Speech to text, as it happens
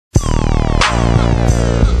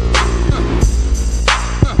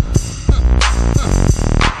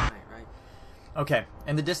Okay,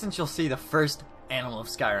 in the distance you'll see the first animal of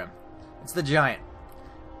Skyrim. It's the giant.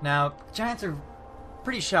 Now, giants are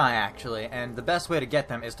pretty shy actually, and the best way to get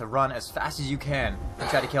them is to run as fast as you can and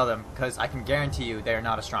try to kill them, because I can guarantee you they are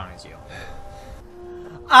not as strong as you.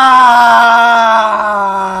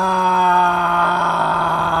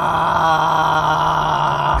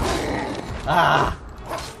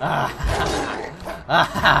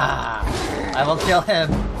 I will kill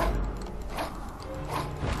him.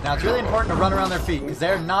 Now it's really important to run around their feet, because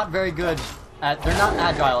they're not very good at, they're not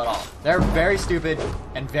agile at all. They're very stupid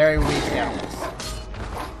and very weak animals.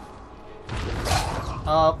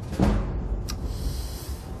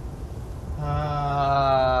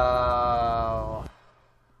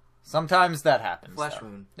 Sometimes that happens. Flesh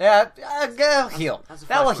wound. Yeah, that'll heal.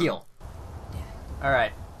 That will wound. heal.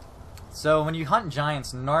 Alright. So when you hunt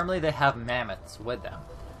giants, normally they have mammoths with them.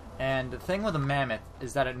 And the thing with a mammoth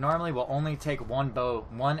is that it normally will only take one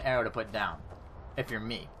arrow to put down. If you're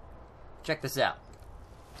me. Check this out.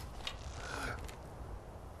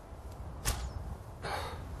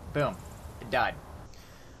 Boom. It died.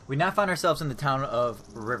 We now find ourselves in the town of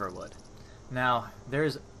Riverwood. Now,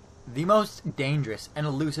 there's the most dangerous and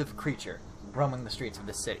elusive creature roaming the streets of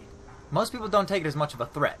this city. Most people don't take it as much of a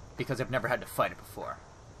threat because they've never had to fight it before.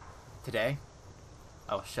 Today,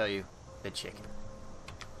 I will show you the chicken.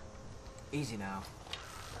 Easy now.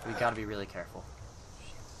 We gotta be really careful.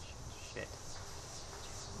 Shit.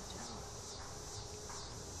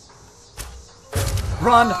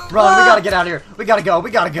 Run! Run! We gotta get out of here! We gotta go!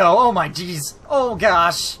 We gotta go! Oh my jeez! Oh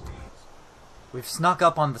gosh! We've snuck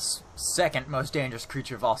up on the second most dangerous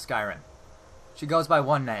creature of all Skyrim. She goes by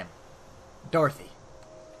one name. Dorothy.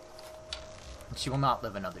 And she will not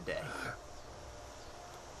live another day.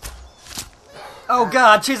 Oh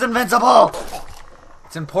god, she's invincible!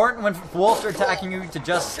 It's important when wolves are attacking you to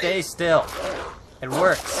just stay still. It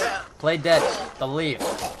works. Play dead. They'll leave.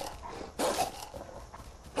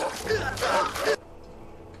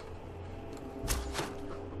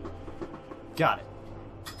 Got it.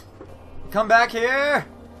 Come back here!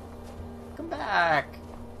 Come back!